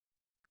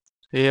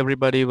Hey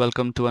everybody,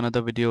 welcome to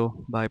another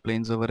video by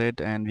Planes Over It,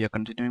 and we are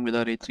continuing with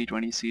our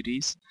A320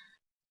 series.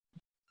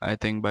 I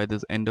think by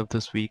this end of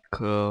this week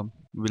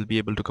we'll be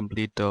able to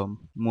complete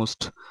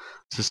most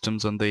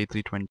systems on the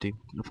A320.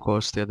 Of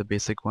course, they are the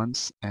basic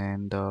ones,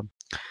 and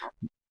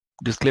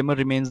disclaimer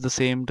remains the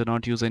same. Do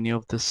not use any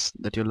of this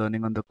that you're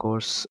learning on the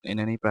course in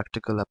any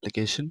practical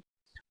application.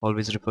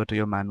 Always refer to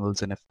your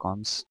manuals and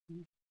FCONs.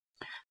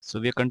 So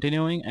we are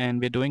continuing,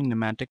 and we're doing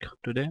pneumatic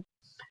today.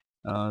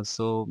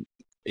 So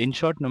in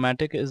short,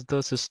 pneumatic is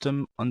the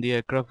system on the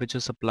aircraft which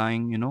is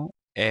supplying,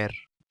 air.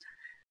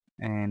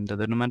 And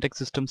the pneumatic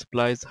system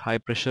supplies high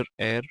pressure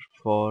air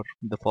for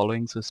the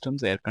following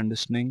systems: air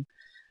conditioning,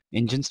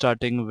 engine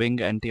starting,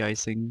 wing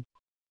anti-icing,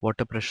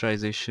 water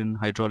pressurization,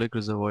 hydraulic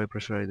reservoir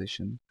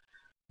pressurization.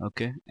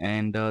 Okay,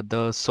 and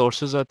the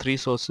sources are three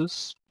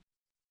sources: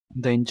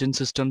 the engine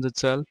systems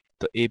itself,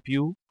 the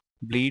APU,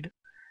 bleed,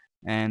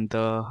 and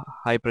the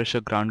high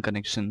pressure ground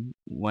connection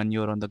when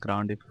you're on the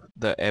ground if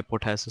the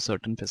airport has a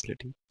certain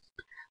facility.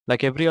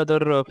 Like every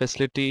other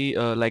facility,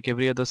 like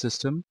every other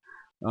system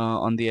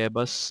on the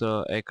Airbus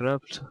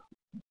aircraft,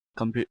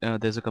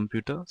 there's a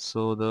computer.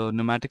 So the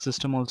pneumatic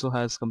system also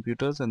has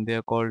computers, and they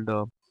are called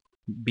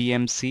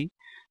BMC,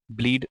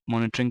 bleed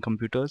monitoring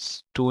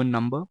computers, two in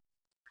number.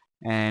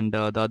 And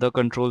the other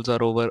controls are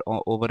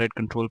overhead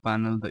control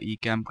panel, the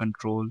ECAM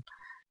control,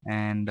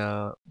 and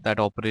that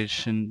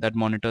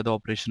monitor the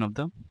operation of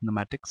the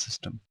pneumatic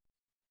system.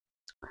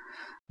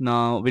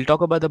 Now we'll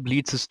talk about the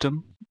bleed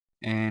system,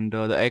 and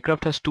the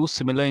aircraft has two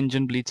similar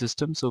engine bleed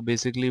systems. So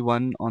basically,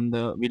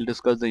 we'll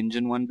discuss the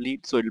engine one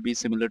bleed, so it'll be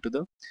similar to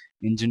the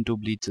engine two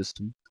bleed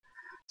system.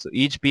 So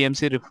each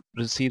BMC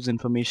receives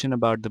information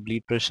about the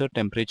bleed pressure,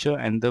 temperature,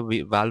 and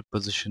the valve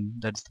position.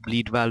 That's the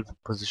bleed valve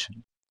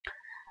position.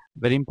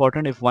 Very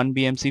important. If one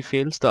BMC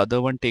fails, the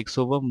other one takes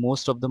over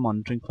most of the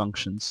monitoring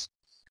functions.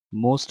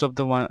 Most of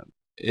the one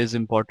is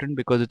important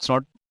because it's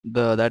not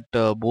the that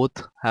both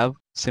have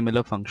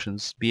similar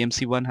functions.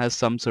 BMC1 has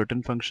some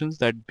certain functions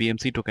that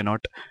BMC2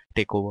 cannot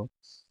take over.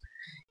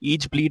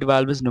 Each bleed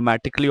valve is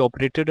pneumatically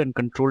operated and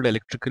controlled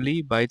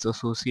electrically by its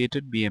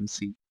associated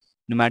BMC.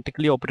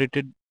 Pneumatically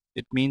operated,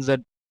 it means that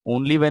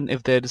only when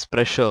if there is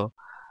pressure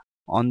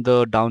on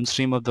the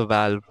downstream of the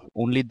valve,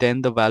 only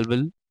then the valve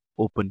will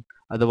open.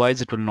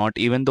 Otherwise it will not,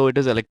 even though it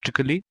is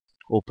electrically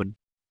open.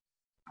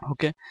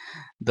 Okay.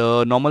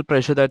 The normal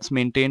pressure that's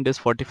maintained is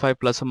 45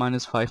 plus or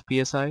minus 5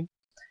 psi,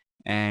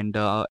 and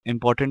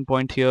important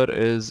point here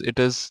is it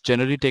is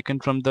generally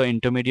taken from the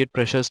intermediate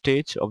pressure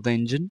stage of the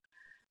engine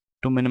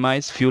to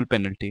minimize fuel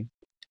penalty.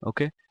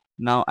 Okay.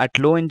 Now at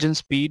low engine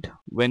speed,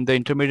 when the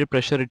intermediate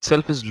pressure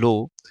itself is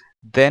low,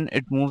 then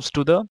it moves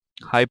to the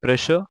high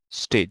pressure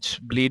stage,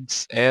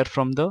 bleeds air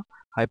from the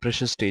high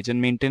pressure stage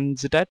and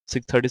maintains it at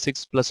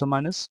 636 plus or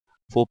minus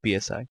 4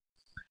 psi.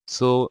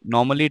 So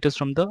normally it is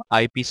from the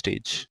IP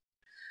stage.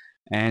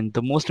 And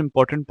the most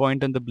important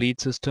point in the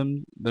bleed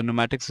system, the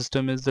pneumatic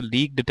system, is the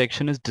leak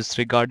detection is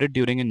disregarded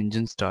during an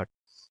engine start.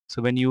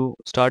 So when you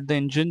start the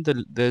engine,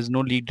 there is no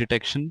leak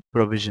detection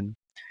provision.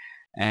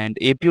 And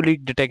APU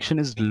leak detection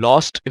is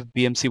lost if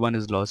BMC1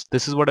 is lost.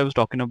 This is what I was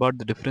talking about,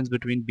 the difference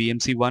between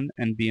BMC1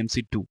 and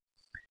BMC2.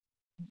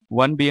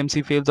 One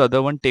BMC fails, the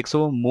other one takes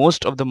over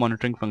most of the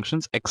monitoring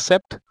functions,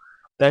 except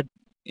that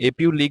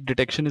APU leak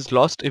detection is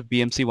lost if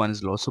BMC1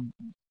 is lost. So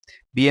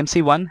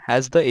BMC1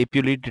 has the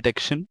APU leak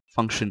detection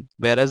function,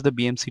 whereas the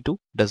BMC2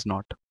 does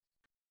not.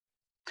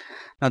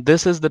 Now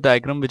this is the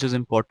diagram which is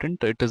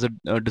important. It is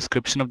a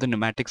description of the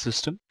pneumatic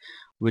system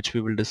which we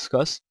will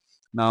discuss.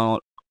 Now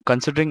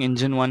considering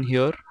engine 1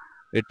 here,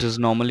 it is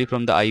normally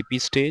from the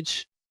IP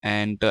stage,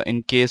 and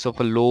in case of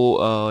a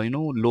low,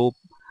 low,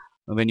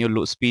 when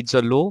your speeds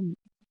are low,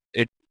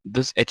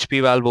 this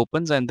HP valve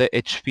opens and the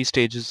HP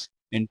stage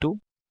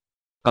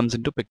comes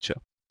into picture.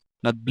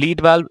 Now bleed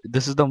valve,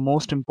 this is the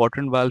most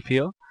important valve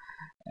here,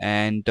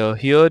 and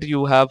here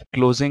you have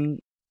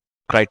closing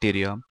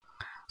criteria.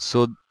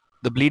 So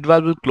the bleed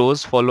valve will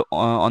close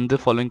on the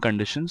following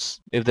conditions.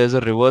 If there's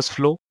a reverse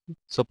flow,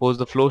 suppose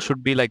the flow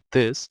should be like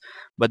this,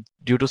 but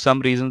due to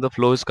some reason the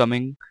flow is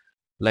coming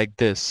like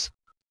this,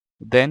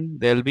 then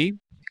there'll be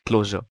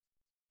closure.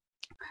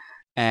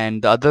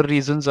 And the other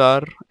reasons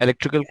are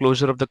electrical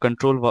closure of the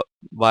control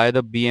via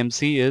the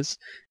BMC is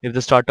if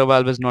the starter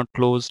valve is not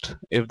closed,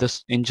 if the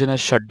engine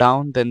is shut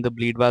down, then the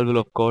bleed valve will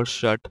of course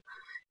shut.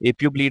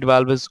 APU bleed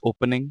valve is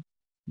opening,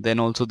 then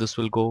also this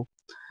will go.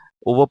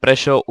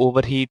 Overpressure,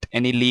 overheat,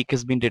 any leak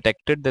has been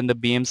detected, then the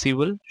BMC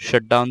will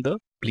shut down the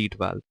bleed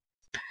valve.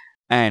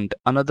 And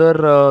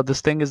another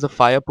this thing is the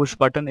fire push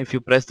button. If you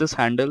press this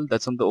handle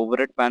that's on the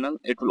overhead panel,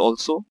 it will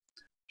also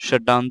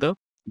shut down the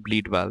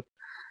bleed valve.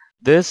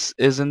 This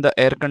is in the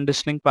air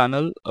conditioning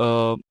panel,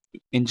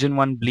 engine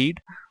 1 bleed,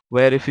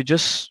 where if you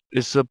just,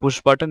 it's a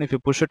push button, if you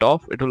push it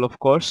off, it will of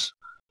course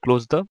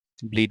close the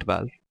bleed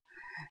valve.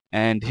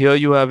 And here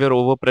you have your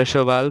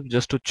overpressure valve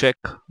just to check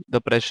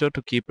the pressure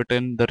to keep it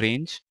in the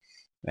range,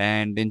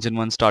 and engine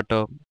 1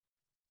 starter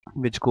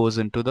which goes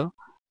into the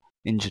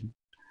engine.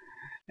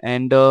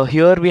 And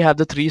here we have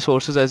the three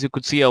sources. As you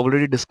could see, I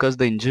already discussed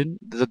the engine.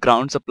 There's a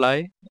ground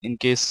supply in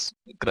case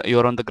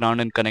you're on the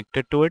ground and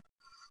connected to it,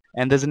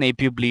 and there's an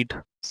APU bleed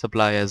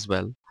supply as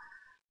well.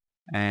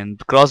 And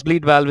cross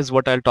bleed valve is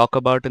what I'll talk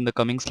about in the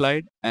coming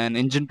slide. And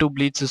engine 2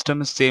 bleed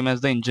system is same as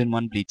the engine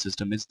 1 bleed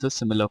system. It's the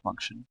similar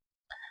function.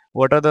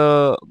 What are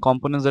the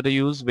components that are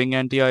used? Wing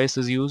anti-ice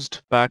is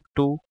used. Pack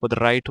 2 for the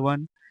right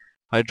one.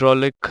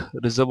 Hydraulic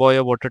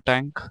reservoir water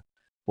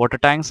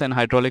tanks and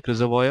hydraulic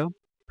reservoir.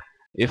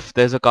 If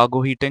there's a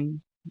cargo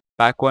heating,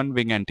 pack 1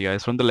 wing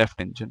anti-ice from the left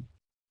engine.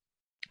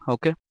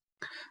 Okay.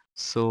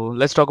 So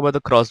let's talk about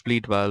the cross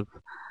bleed valve.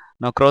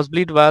 Now cross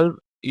bleed valve,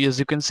 as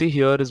you can see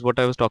here, is what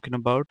I was talking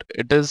about.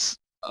 It is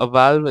a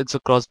valve, it's a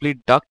cross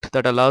bleed duct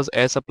that allows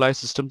air supply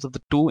systems of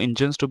the two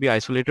engines to be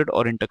isolated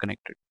or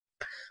interconnected.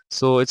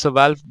 So it's a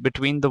valve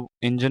between the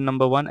engine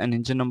number 1 and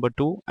engine number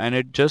 2, and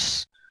it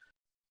just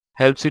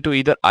helps you to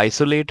either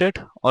isolate it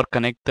or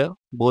connect the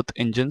both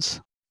engines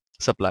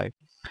supply.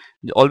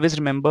 Always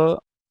remember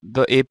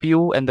the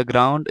APU and the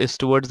ground is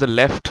towards the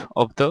left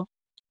of the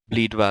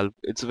bleed valve.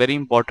 It's very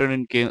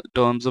important in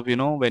terms of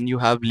when you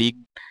have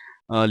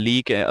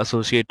leak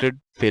associated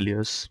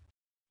failures.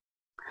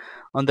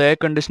 On the air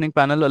conditioning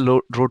panel, a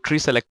rotary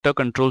selector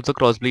controls the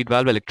cross bleed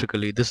valve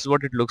electrically. This is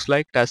what it looks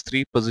like. It has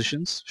three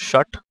positions: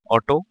 shut,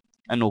 auto,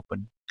 and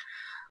open.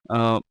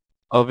 Uh,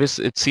 Obvious.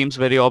 It seems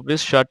very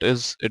obvious. Shut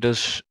is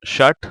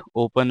shut.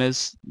 Open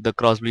is the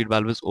cross bleed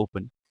valve is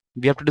open.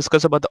 We have to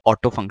discuss about the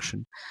auto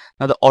function.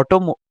 Now the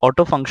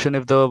auto function,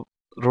 if the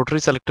rotary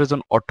selector is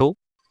on auto,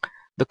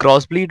 the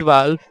cross bleed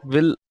valve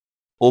will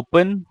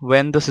open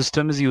when the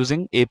system is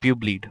using APU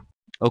bleed.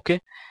 Okay,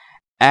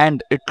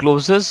 and it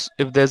closes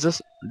if there's a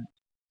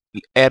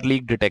air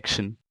leak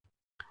detection,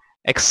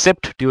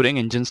 except during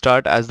engine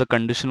start as the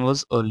condition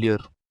was earlier.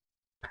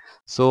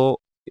 So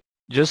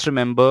just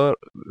remember,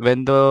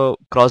 when the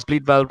cross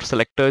bleed valve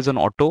selector is on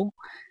auto,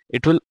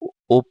 it will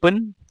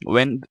open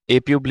when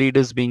APU bleed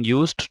is being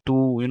used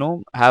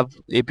to have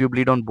APU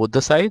bleed on both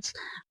the sides.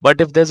 But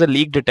if there's a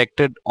leak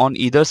detected on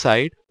either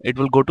side, it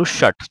will go to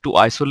shut to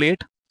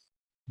isolate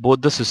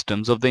both the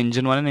systems of the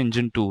engine 1 and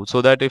engine 2,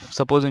 so that if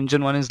suppose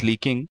engine 1 is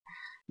leaking,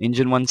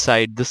 engine 1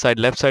 side, this side,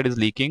 left side is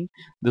leaking,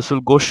 this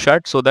will go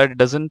shut so that it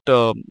doesn't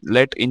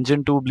let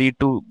engine 2 bleed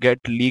to get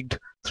leaked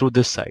through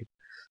this side.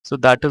 So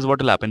that is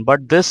what will happen,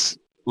 but this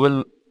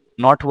will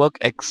not work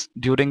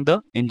during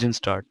the engine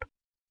start.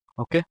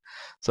 Okay,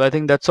 so I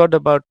think that's all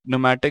about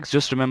pneumatics.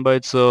 Just remember,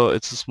 it's a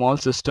small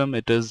system.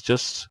 It is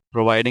just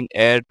providing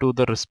air to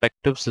the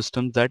respective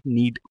systems that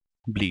need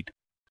bleed.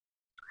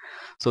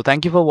 So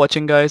thank you for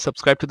watching, guys.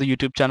 Subscribe to the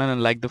YouTube channel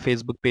and like the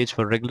Facebook page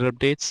for regular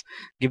updates.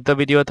 Give the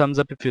video a thumbs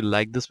up if you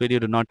like this video.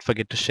 Do not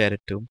forget to share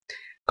it too.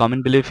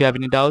 Comment below if you have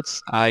any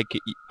doubts. I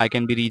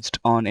can be reached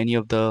on any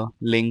of the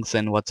links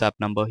and WhatsApp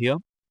number here.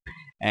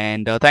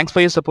 And thanks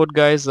for your support,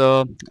 guys.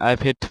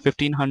 I've hit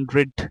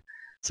 1500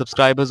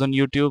 subscribers on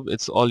YouTube.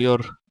 It's all your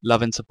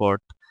love and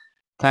support.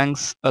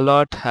 Thanks a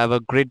lot. Have a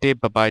great day.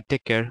 Bye bye.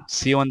 Take care.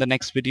 See you on the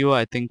next video.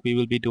 I think we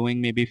will be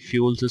doing maybe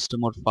fuel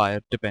system or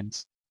fire.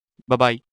 Depends. Bye bye.